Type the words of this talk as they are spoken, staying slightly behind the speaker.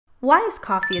Why is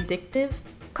coffee addictive?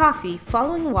 Coffee,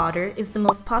 following water, is the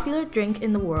most popular drink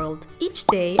in the world. Each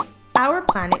day, our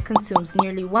planet consumes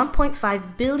nearly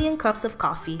 1.5 billion cups of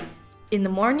coffee, in the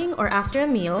morning or after a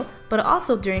meal, but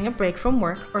also during a break from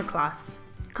work or class.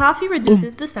 Coffee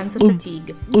reduces the sense of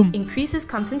fatigue, increases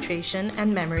concentration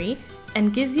and memory,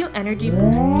 and gives you energy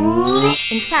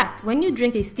boosts. In fact, when you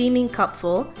drink a steaming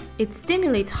cupful, it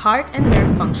stimulates heart and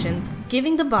nerve functions,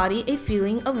 giving the body a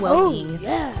feeling of well-being.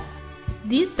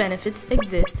 These benefits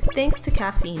exist thanks to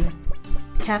caffeine.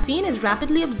 Caffeine is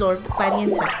rapidly absorbed by the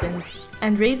intestines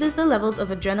and raises the levels of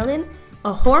adrenaline,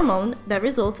 a hormone that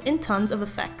results in tons of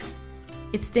effects.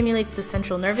 It stimulates the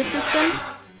central nervous system,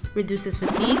 reduces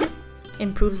fatigue,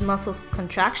 improves muscle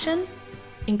contraction,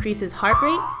 increases heart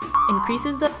rate,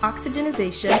 increases the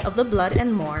oxygenation of the blood,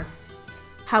 and more.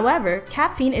 However,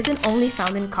 caffeine isn't only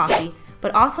found in coffee,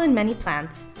 but also in many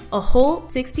plants, a whole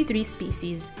 63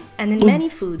 species, and in many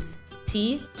foods: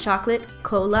 tea, chocolate,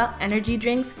 cola, energy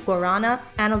drinks, guarana,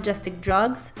 analgesic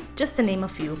drugs, just to name a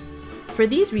few. For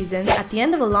these reasons, at the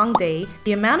end of a long day,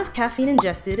 the amount of caffeine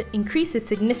ingested increases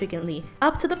significantly,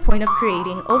 up to the point of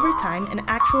creating, over time, an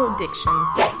actual addiction,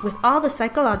 with all the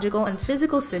psychological and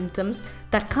physical symptoms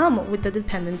that come with the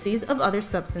dependencies of other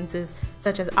substances,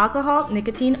 such as alcohol,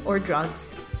 nicotine, or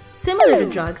drugs. Similar to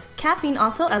drugs, caffeine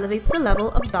also elevates the level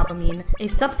of dopamine, a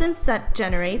substance that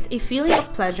generates a feeling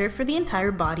of pleasure for the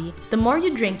entire body. The more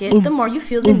you drink it, the more you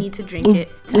feel the need to drink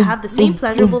it, to have the same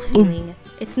pleasurable feeling.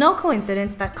 It's no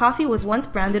coincidence that coffee was once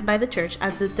branded by the church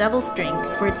as the devil's drink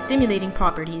for its stimulating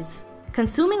properties.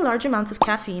 Consuming large amounts of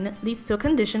caffeine leads to a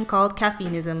condition called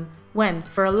caffeinism, when,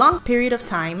 for a long period of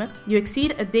time, you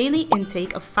exceed a daily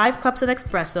intake of 5 cups of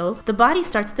espresso, the body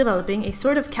starts developing a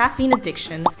sort of caffeine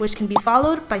addiction, which can be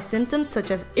followed by symptoms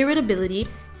such as irritability,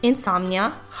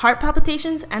 insomnia, heart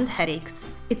palpitations, and headaches.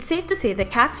 It's safe to say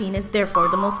that caffeine is therefore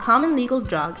the most common legal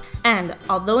drug, and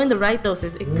although in the right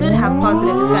doses it could have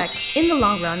positive effects, in the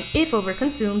long run, if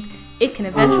overconsumed, it can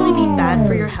eventually be bad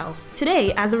for your health.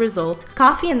 Today, as a result,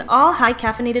 coffee and all high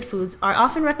caffeinated foods are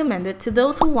often recommended to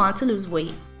those who want to lose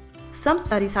weight. Some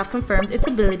studies have confirmed its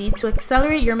ability to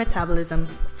accelerate your metabolism.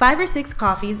 5 or 6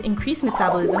 coffees increase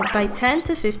metabolism by 10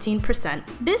 to 15%.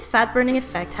 This fat-burning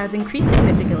effect has increased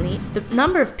significantly the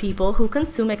number of people who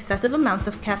consume excessive amounts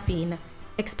of caffeine,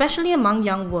 especially among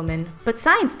young women. But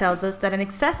science tells us that an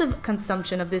excessive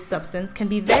consumption of this substance can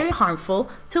be very harmful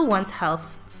to one's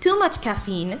health. Too much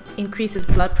caffeine increases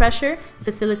blood pressure,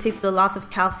 facilitates the loss of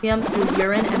calcium through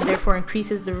urine and therefore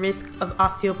increases the risk of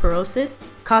osteoporosis,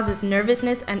 causes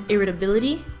nervousness and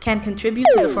irritability, can contribute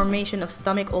to the formation of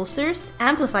stomach ulcers,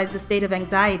 amplifies the state of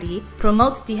anxiety,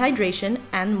 promotes dehydration,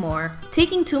 and more.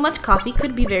 Taking too much coffee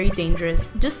could be very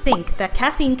dangerous. Just think that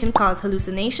caffeine can cause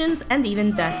hallucinations and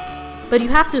even death. But you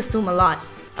have to assume a lot,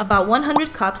 about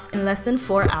 100 cups in less than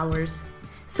 4 hours.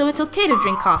 So it's okay to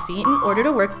drink coffee in order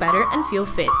to work better and feel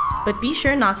fit, but be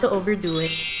sure not to overdo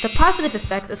it. The positive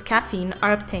effects of caffeine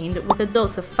are obtained with a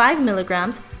dose of 5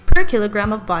 milligrams per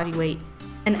kilogram of body weight.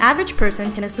 An average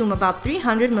person can assume about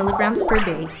 300 milligrams per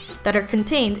day that are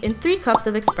contained in 3 cups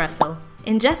of espresso.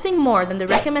 Ingesting more than the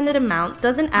recommended amount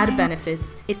doesn't add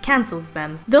benefits, it cancels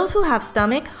them. Those who have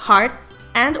stomach, heart,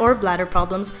 and/or bladder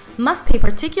problems must pay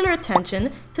particular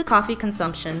attention to coffee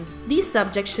consumption. These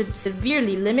subjects should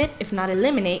severely limit, if not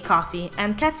eliminate, coffee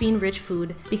and caffeine-rich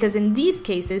food, because in these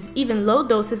cases, even low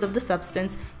doses of the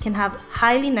substance can have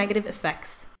highly negative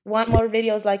effects. Want more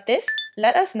videos like this?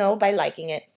 Let us know by liking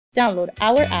it. Download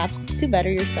our apps to better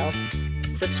yourself.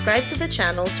 Subscribe to the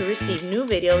channel to receive new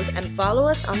videos and follow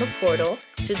us on the portal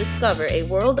to discover a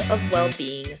world of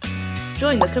well-being.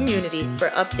 Join the community for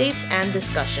updates and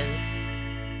discussions.